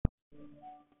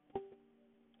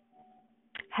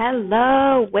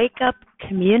Hello, wake up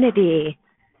community.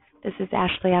 This is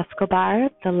Ashley Escobar,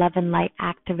 the Love and Light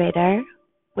Activator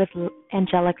with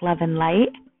Angelic Love and Light.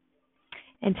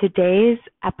 In today's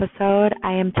episode,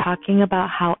 I am talking about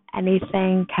how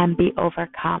anything can be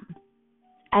overcome.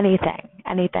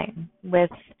 Anything, with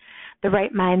the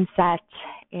right mindset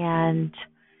and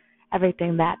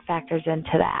everything that factors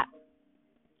into that.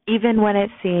 Even when it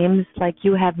seems like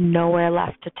you have nowhere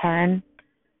left to turn,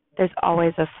 there's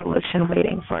always a solution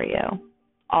waiting for you.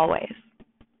 Always.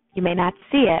 You may not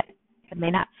see it. It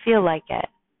may not feel like it,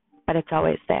 but it's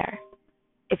always there.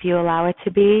 If you allow it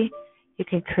to be, you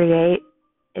can create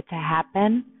it to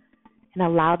happen and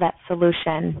allow that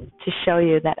solution to show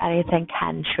you that anything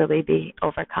can truly be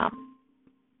overcome.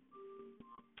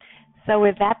 So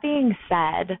with that being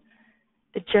said,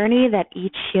 the journey that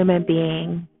each human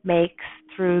being makes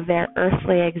through their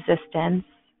earthly existence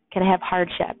can have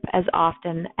hardship as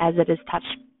often as it is touched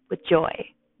with joy.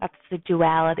 That's the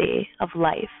duality of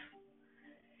life.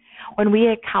 When we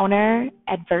encounter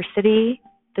adversity,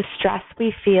 the stress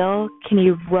we feel can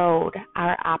erode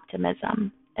our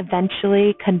optimism,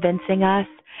 eventually convincing us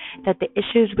that the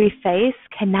issues we face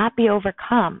cannot be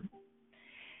overcome.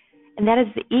 And that is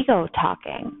the ego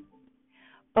talking.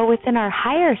 But within our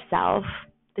higher self,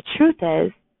 the truth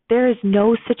is, there is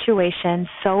no situation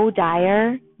so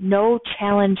dire, no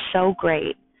challenge so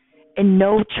great, and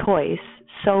no choice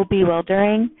so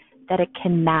bewildering that it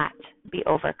cannot be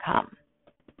overcome.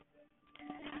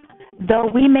 Though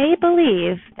we may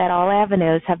believe that all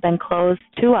avenues have been closed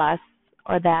to us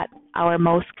or that our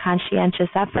most conscientious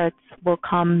efforts will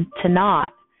come to naught,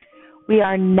 we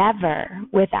are never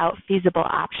without feasible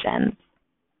options.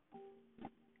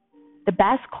 The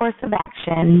best course of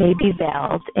action may be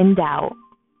veiled in doubt,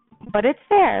 but it's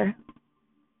there.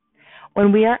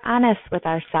 When we are honest with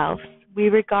ourselves, we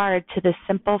regard to the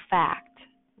simple fact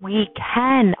we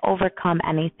can overcome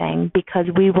anything because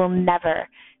we will never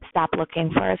stop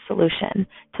looking for a solution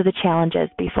to the challenges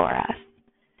before us.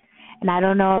 And I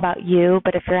don't know about you,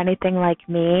 but if you're anything like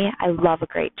me, I love a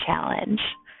great challenge.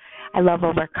 I love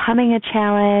overcoming a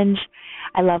challenge.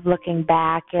 I love looking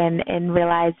back and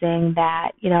realizing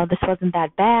that, this wasn't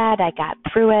that bad. I got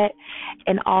through it,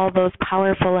 and all those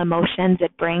powerful emotions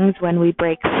it brings when we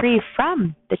break free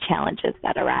from the challenges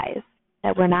that arise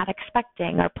that we're not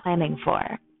expecting or planning for.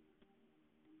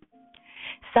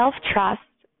 Self-trust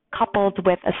coupled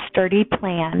with a sturdy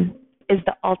plan is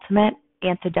the ultimate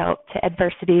antidote to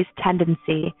adversity's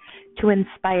tendency to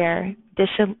inspire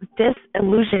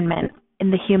disillusionment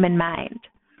in the human mind.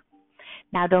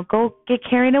 Now, don't go get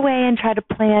carried away and try to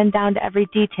plan down to every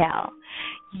detail.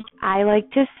 I like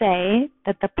to say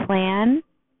that the plan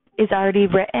is already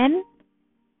written.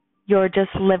 You're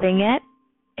just living it,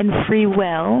 and free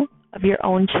will of your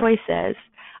own choices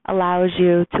allows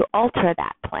you to alter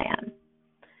that plan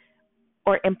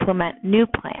or implement new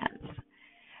plans.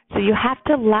 So you have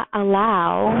to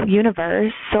allow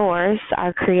universe, source,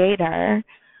 our creator,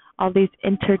 all these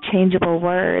interchangeable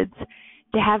words,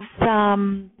 to have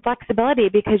some flexibility,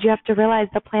 because you have to realize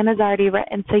the plan is already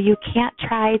written, so you can't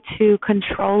try to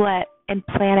control it and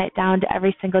plan it down to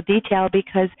every single detail,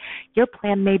 because your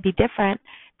plan may be different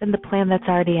than the plan that's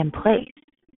already in place.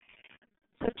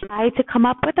 So try to come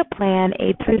up with a plan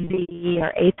A through Z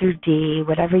or A through D,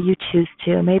 whatever you choose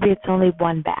to. Maybe it's only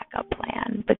one backup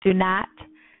plan, but do not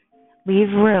leave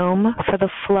room for the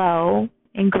flow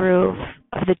and groove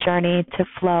of the journey to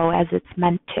flow as it's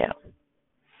meant to.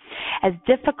 As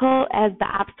difficult as the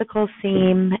obstacles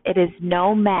seem, it is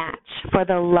no match for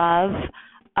the love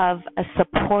of a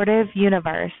supportive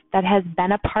universe that has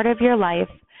been a part of your life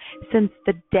since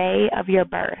the day of your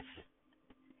birth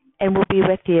and will be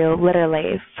with you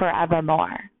literally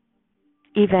forevermore,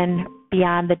 even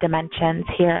beyond the dimensions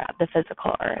here of the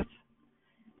physical earth.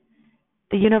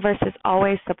 The universe is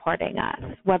always supporting us,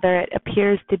 whether it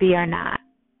appears to be or not.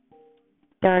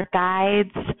 There are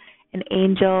guides and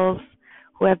angels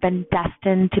who have been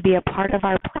destined to be a part of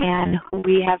our plan, who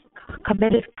we have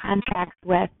committed contracts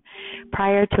with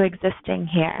prior to existing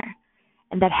here,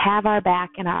 and that have our back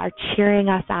and are cheering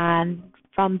us on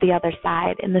from the other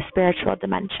side in the spiritual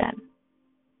dimension.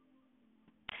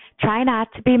 Try not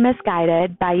to be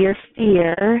misguided by your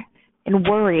fear and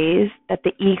worries that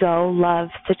the ego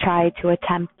loves to try to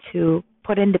attempt to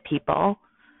put into people,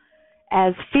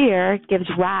 as fear gives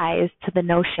rise to the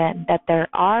notion that there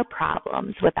are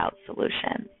problems without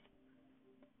solutions.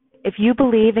 If you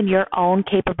believe in your own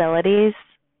abilities,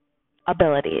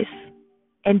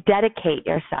 and dedicate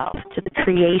yourself to the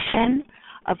creation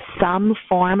of some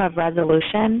form of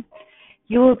resolution,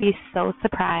 you will be so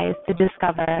surprised to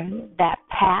discover that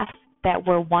paths that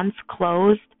were once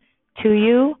closed to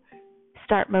you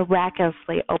start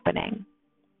miraculously opening.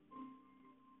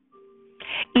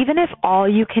 Even if all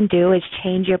you can do is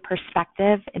change your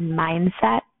perspective and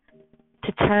mindset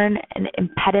to turn an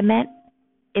impediment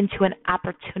into an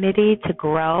opportunity to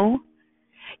grow,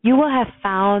 you will have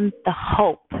found the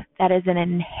hope that is an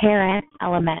inherent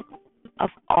element of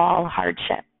all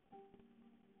hardship.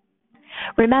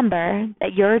 Remember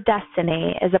that your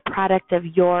destiny is a product of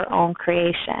your own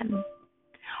creation.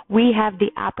 We have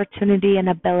the opportunity and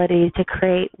ability to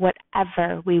create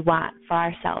whatever we want for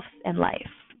ourselves in life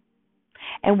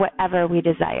and whatever we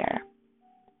desire.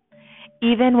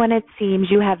 Even when it seems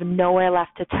you have nowhere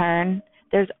left to turn,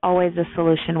 there's always a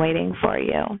solution waiting for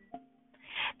you.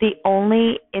 The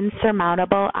only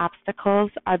insurmountable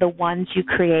obstacles are the ones you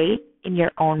create in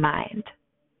your own mind.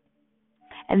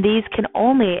 And these can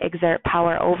only exert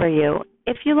power over you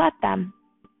if you let them.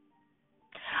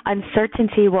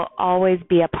 Uncertainty will always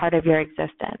be a part of your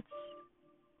existence,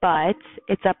 but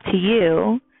it's up to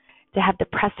you to have the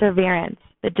perseverance,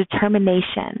 the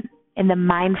determination, and the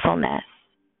mindfulness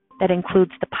that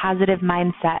includes the positive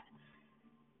mindset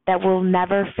that will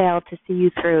never fail to see you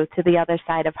through to the other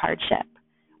side of hardship,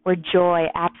 where joy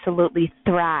absolutely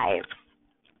thrives,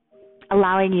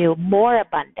 allowing you more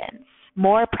abundance,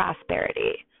 more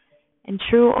prosperity, and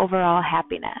true overall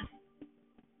happiness.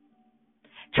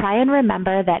 Try and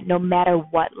remember that no matter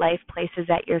what life places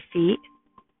at your feet,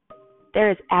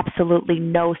 there is absolutely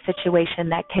no situation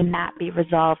that cannot be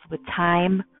resolved with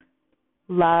time,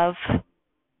 love,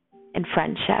 and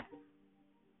friendship.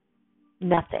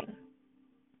 Nothing.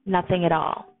 Nothing at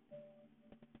all.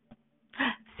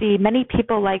 See, many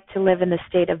people like to live in the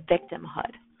state of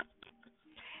victimhood.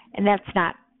 And that's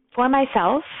not for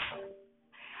myself.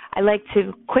 I like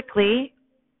to quickly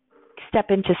step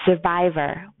into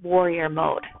survivor, warrior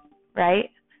mode, right?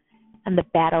 On the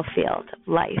battlefield of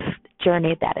life, the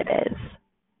journey that it is.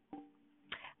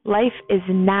 Life is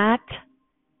not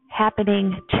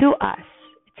happening to us.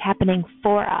 It's happening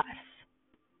for us.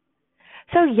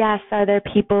 So yes, are there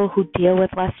people who deal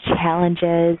with less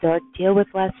challenges or deal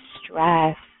with less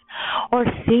stress or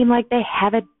seem like they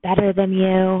have it better than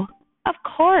you? Of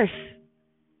course.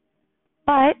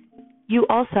 But you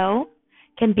also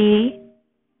can be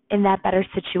in that better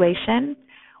situation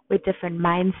with different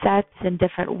mindsets and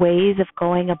different ways of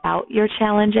going about your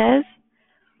challenges.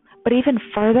 But even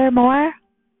furthermore,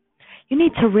 you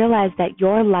need to realize that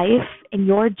your life and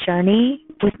your journey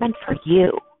was meant for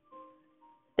you.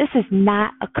 This is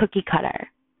not a cookie cutter.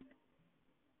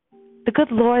 The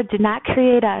good Lord did not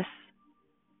create us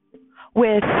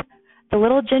with the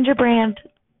little gingerbread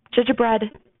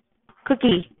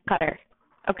cookie cutter.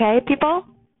 Okay, people?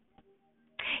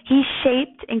 He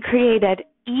shaped and created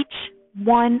each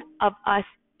one of us,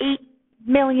 8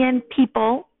 million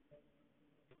people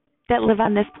that live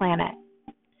on this planet,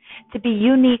 to be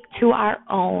unique to our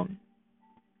own,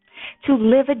 to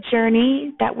live a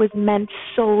journey that was meant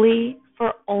solely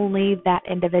for only that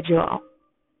individual.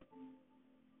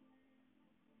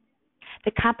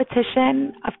 The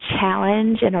competition of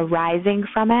challenge and arising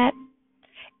from it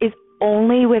is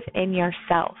only within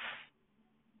yourself.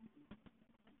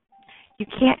 You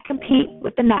can't compete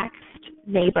with the next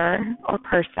neighbor or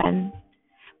person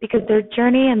because their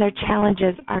journey and their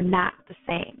challenges are not the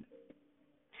same,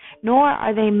 nor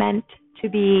are they meant to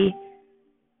be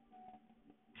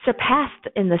surpassed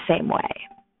in the same way.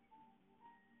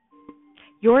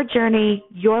 Your journey,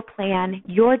 your plan,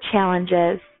 your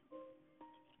challenges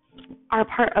are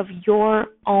part of your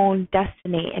own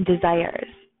destiny and desires.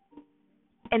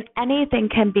 And anything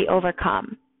can be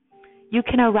overcome. You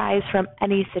can arise from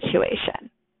any situation,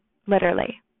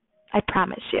 literally. I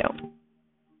promise you.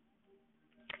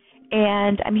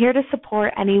 And I'm here to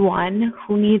support anyone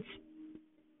who needs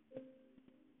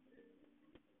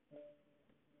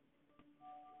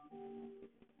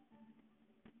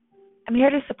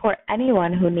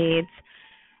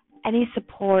any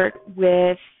support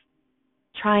with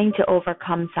trying to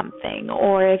overcome something,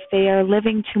 or if they are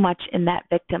living too much in that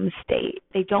victim state,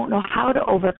 they don't know how to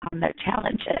overcome their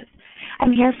challenges.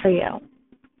 I'm here for you.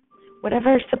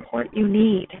 Whatever support you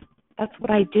need, that's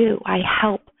what I do. I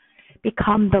help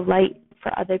become the light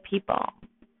for other people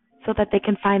so that they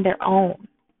can find their own,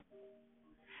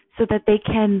 so that they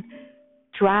can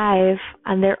drive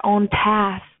on their own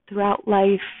path throughout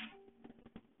life,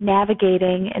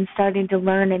 navigating and starting to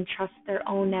learn and trust their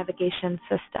own navigation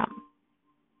system.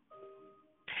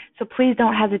 So please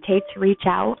don't hesitate to reach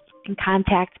out and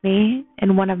contact me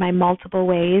in one of my multiple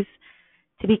ways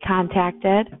to be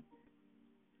contacted.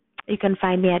 You can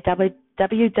find me at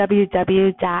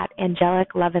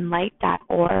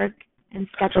www.angelicloveandlight.org and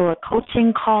schedule a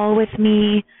coaching call with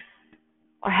me,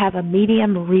 or have a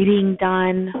medium reading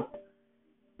done.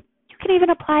 You can even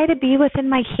apply to be within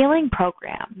my healing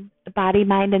program, the Body,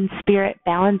 Mind, and Spirit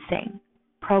Balancing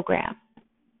Program,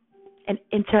 an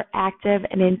interactive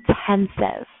and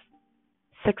intensive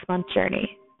 6-month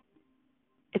journey.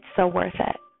 It's so worth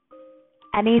it.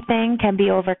 Anything can be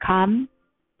overcome,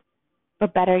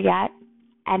 but better yet,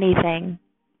 anything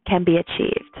can be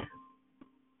achieved.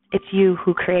 It's you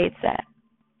who creates it,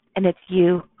 and it's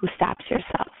you who stops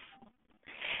yourself.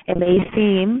 It may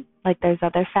seem like there's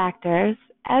other factors,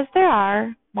 as there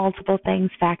are multiple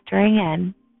things factoring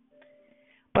in,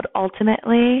 but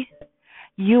ultimately,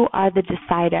 you are the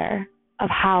decider of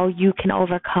how you can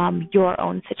overcome your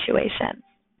own situations.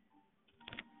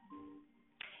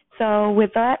 So with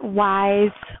that wise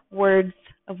words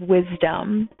of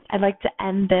wisdom, I'd like to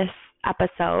end this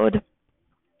episode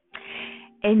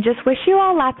and just wish you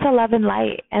all lots of love and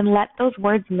light, and let those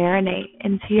words marinate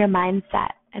into your mindset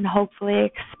and hopefully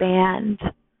expand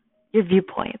your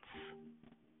viewpoints.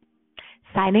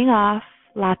 Signing off,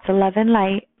 lots of love and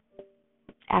light,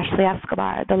 Ashley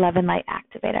Escobar, the Love and Light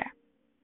Activator.